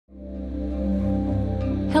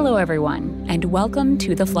Hello everyone, and welcome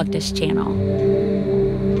to the Fluctus channel.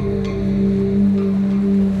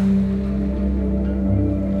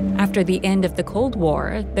 After the end of the Cold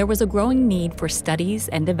War, there was a growing need for studies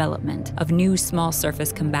and development of new small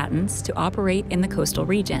surface combatants to operate in the coastal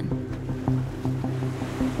region.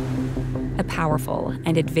 A powerful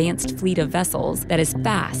and advanced fleet of vessels that is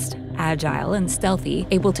fast, agile, and stealthy,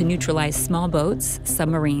 able to neutralize small boats,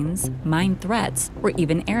 submarines, mine threats, or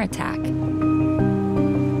even air attack.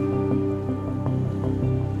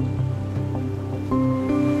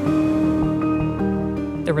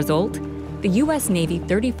 The result? The U.S. Navy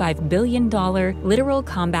 $35 billion Littoral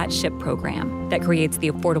Combat Ship Program that creates the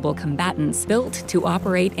affordable combatants built to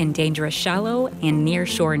operate in dangerous shallow and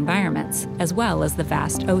near-shore environments, as well as the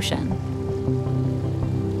vast ocean.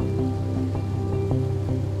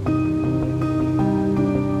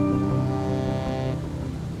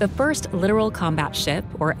 The first Littoral Combat Ship,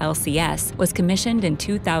 or LCS, was commissioned in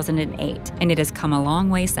 2008, and it has come a long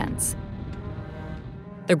way since.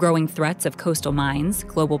 The growing threats of coastal mines,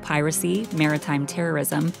 global piracy, maritime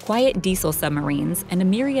terrorism, quiet diesel submarines, and a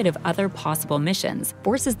myriad of other possible missions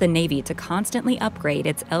forces the Navy to constantly upgrade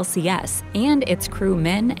its LCS and its crew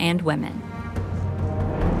men and women.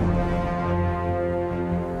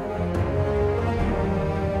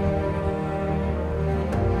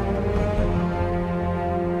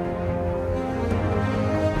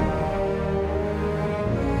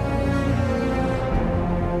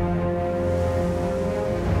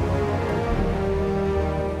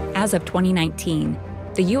 As of 2019,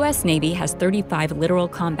 the U.S. Navy has 35 littoral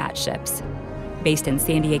combat ships, based in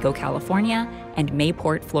San Diego, California, and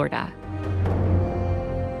Mayport, Florida.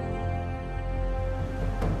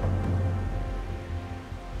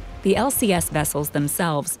 The LCS vessels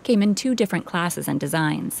themselves came in two different classes and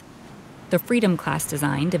designs. The Freedom class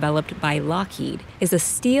design, developed by Lockheed, is a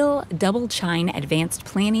steel, double-chine advanced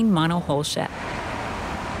planning monohull ship.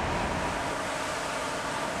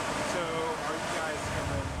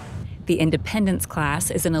 The Independence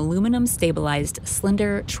class is an aluminum-stabilized,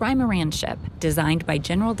 slender trimaran ship designed by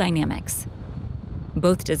General Dynamics.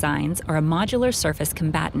 Both designs are a modular surface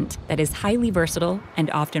combatant that is highly versatile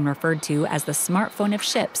and often referred to as the smartphone of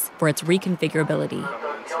ships for its reconfigurability.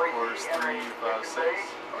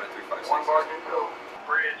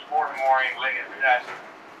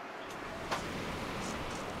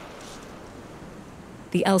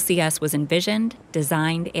 The LCS was envisioned,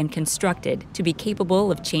 designed, and constructed to be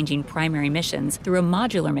capable of changing primary missions through a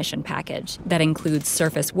modular mission package that includes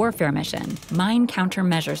surface warfare mission, mine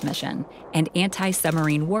countermeasures mission, and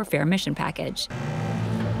anti-submarine warfare mission package.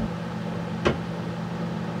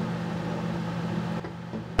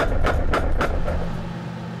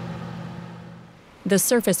 The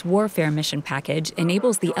surface warfare mission package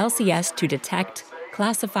enables the LCS to detect,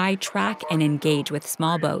 classify, track, and engage with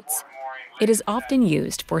small boats. It is often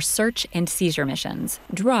used for search and seizure missions,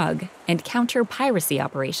 drug and counter-piracy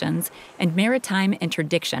operations, and maritime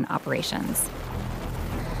interdiction operations.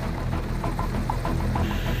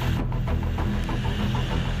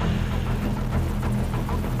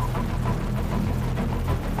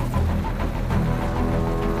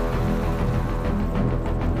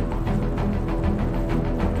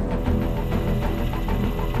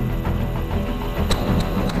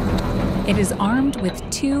 It is armed with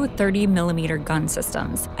two 30mm gun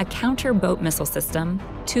systems, a counter-boat missile system,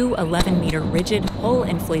 two 11-meter rigid hull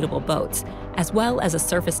inflatable boats, as well as a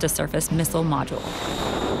surface-to-surface missile module.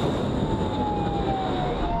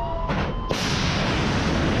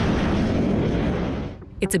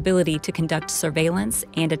 Its ability to conduct surveillance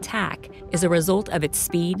and attack is a result of its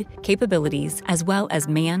speed, capabilities, as well as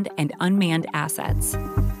manned and unmanned assets.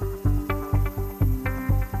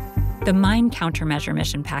 The Mine Countermeasure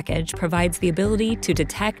Mission Package provides the ability to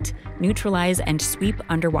detect, neutralize, and sweep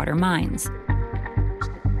underwater mines.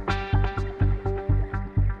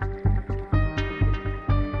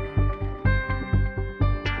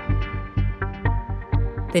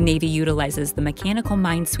 The Navy utilizes the mechanical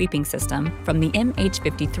mine sweeping system from the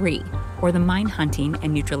MH-53, or the mine hunting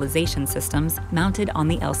and neutralization systems mounted on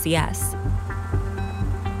the LCS.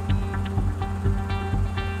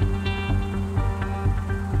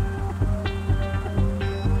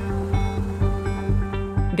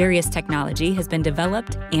 Various technology has been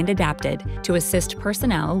developed and adapted to assist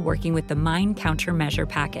personnel working with the Mine Countermeasure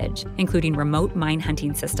Package, including remote mine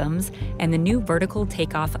hunting systems and the new vertical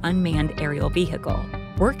takeoff unmanned aerial vehicle.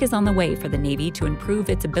 Work is on the way for the Navy to improve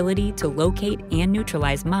its ability to locate and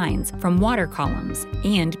neutralize mines from water columns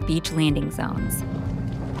and beach landing zones.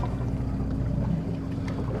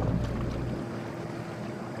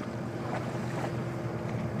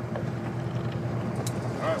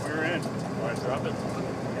 All right, we're in. All right, drop it.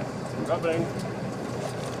 Rubbing.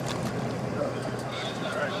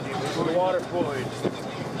 The water fluid.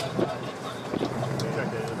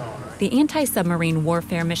 The anti-submarine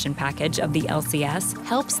warfare mission package of the LCS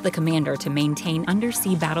helps the commander to maintain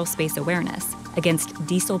undersea battle space awareness against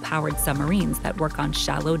diesel-powered submarines that work on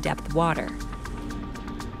shallow-depth water.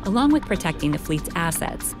 Along with protecting the fleet's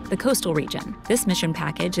assets, the coastal region, this mission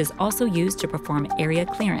package is also used to perform area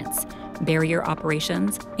clearance, barrier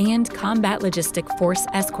operations, and combat logistic force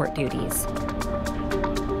escort duties.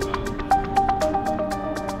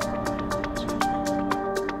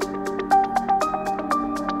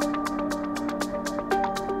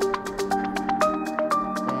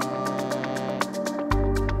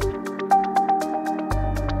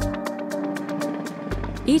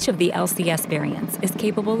 Each of the LCS variants is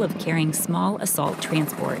capable of carrying small assault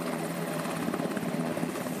transport.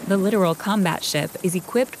 The littoral combat ship is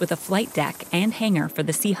equipped with a flight deck and hangar for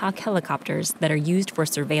the Seahawk helicopters that are used for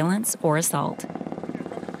surveillance or assault.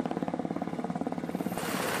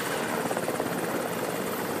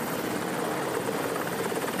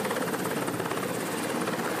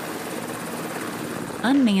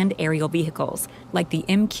 Unmanned aerial vehicles, like the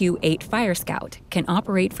MQ-8 Fire Scout, can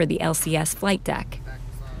operate for the LCS flight deck.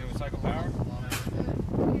 Cycle power?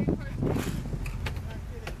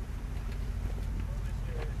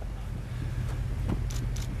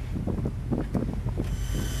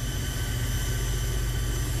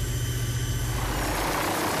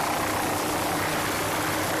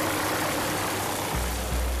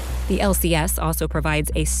 The LCS also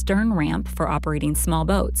provides a stern ramp for operating small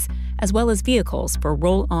boats, as well as vehicles for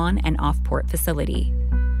roll-on and off-port facility.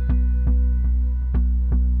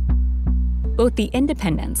 Both the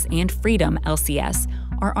Independence and Freedom LCS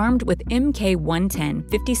are armed with Mk-110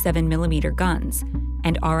 57mm guns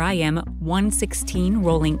and RIM-116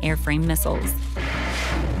 rolling airframe missiles.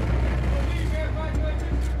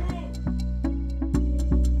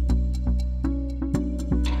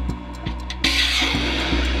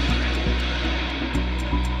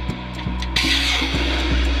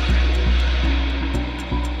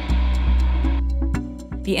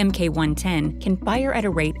 The Mk-110 can fire at a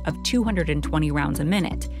rate of 220 rounds a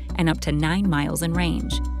minute and up to 9 miles in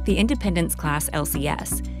range. The Independence-class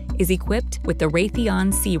LCS is equipped with the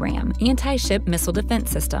Raytheon CRAM anti-ship missile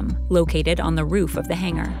defense system located on the roof of the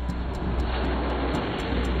hangar.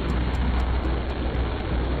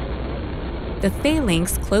 The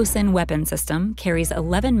Phalanx close-in weapon system carries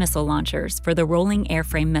 11 missile launchers for the rolling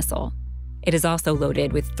airframe missile. It is also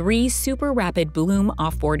loaded with 3 super-rapid Bloom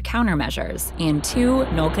offboard countermeasures and 2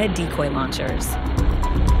 Nolka decoy launchers.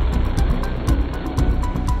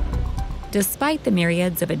 Despite the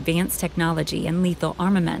myriads of advanced technology and lethal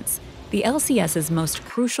armaments, the LCS's most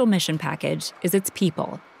crucial mission package is its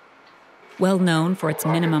people. Well known for its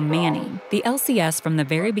minimum manning, the LCS from the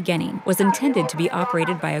very beginning was intended to be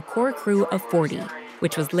operated by a core crew of 40,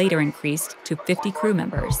 which was later increased to 50 crew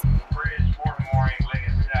members.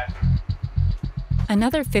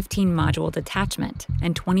 Another 15-module detachment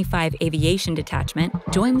and 25 aviation detachment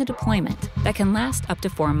join the deployment that can last up to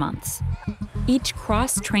 4 months. Each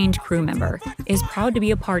cross-trained crew member is proud to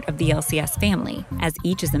be a part of the LCS family, as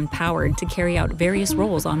each is empowered to carry out various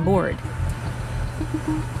roles on board.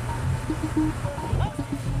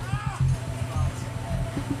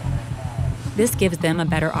 This gives them a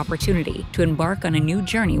better opportunity to embark on a new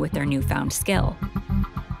journey with their newfound skill.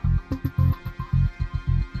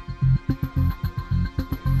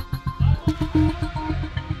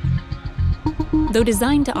 Though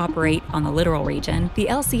designed to operate on the littoral region, the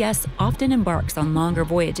LCS often embarks on longer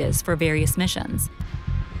voyages for various missions.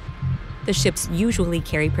 The ships usually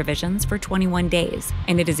carry provisions for 21 days,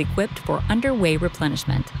 and it is equipped for underway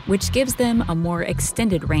replenishment, which gives them a more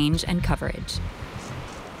extended range and coverage.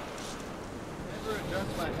 Never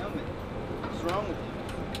adjust my helmet. What's wrong with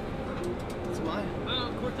you? It's mine.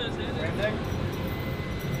 Oh, Cortez right there.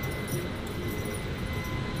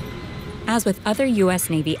 As with other U.S.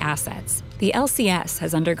 Navy assets, the LCS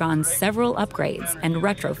has undergone several upgrades and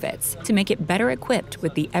retrofits to make it better equipped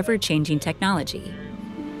with the ever-changing technology.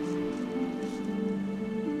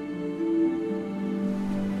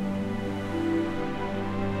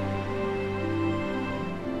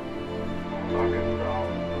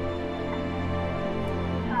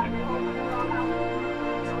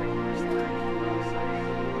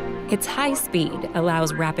 Its high speed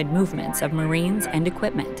allows rapid movements of Marines and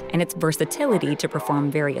equipment, and its versatility to perform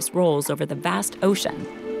various roles over the vast ocean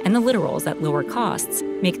and the littorals at lower costs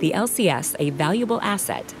make the LCS a valuable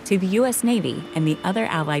asset to the U.S. Navy and the other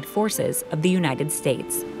allied forces of the United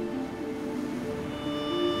States.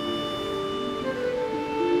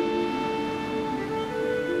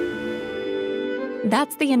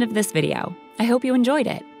 That's the end of this video. I hope you enjoyed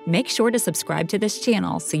it. Make sure to subscribe to this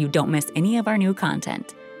channel so you don't miss any of our new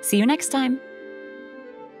content. See you next time.